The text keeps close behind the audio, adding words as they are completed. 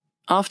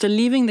After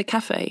leaving the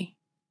cafe,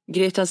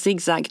 Greta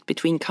zigzagged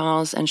between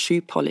cars and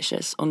shoe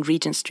polishers on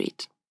Regent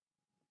Street.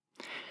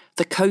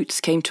 The coats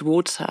came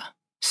towards her,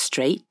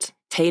 straight,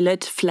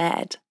 tailored,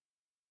 flared.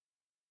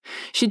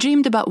 She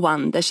dreamed about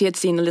one that she had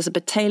seen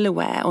Elizabeth Taylor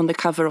wear on the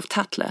cover of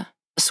Tatler,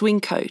 a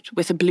swing coat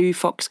with a blue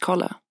fox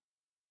collar.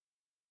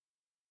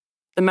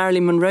 The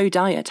Marilyn Monroe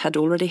diet had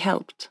already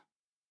helped.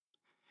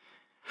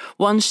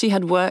 Once she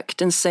had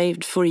worked and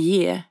saved for a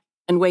year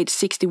and weighed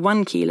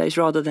 61 kilos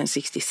rather than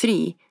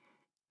 63,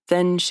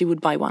 then she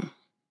would buy one.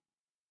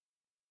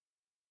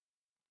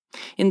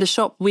 In the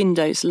shop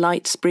windows,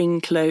 light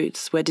spring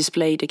clothes were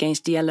displayed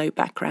against yellow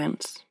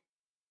backgrounds.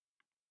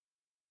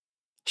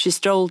 She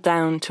strolled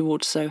down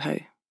towards Soho.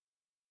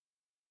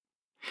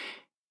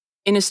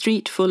 In a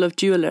street full of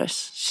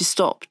jewellers, she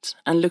stopped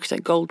and looked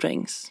at gold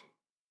rings.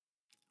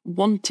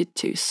 Wanted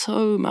to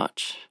so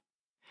much.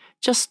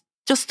 Just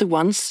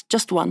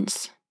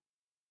once.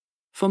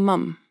 For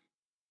Mum.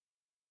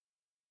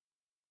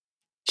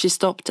 She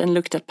stopped and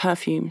looked at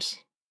perfumes.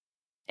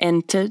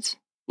 Entered,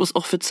 was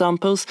offered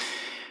samples,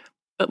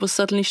 but was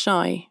suddenly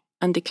shy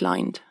and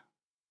declined.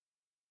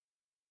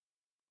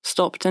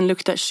 Stopped and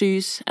looked at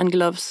shoes and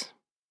gloves.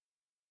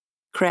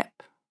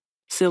 Crepe,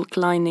 silk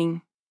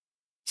lining,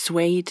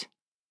 suede.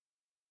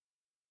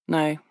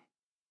 No,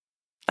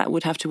 that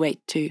would have to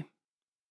wait too.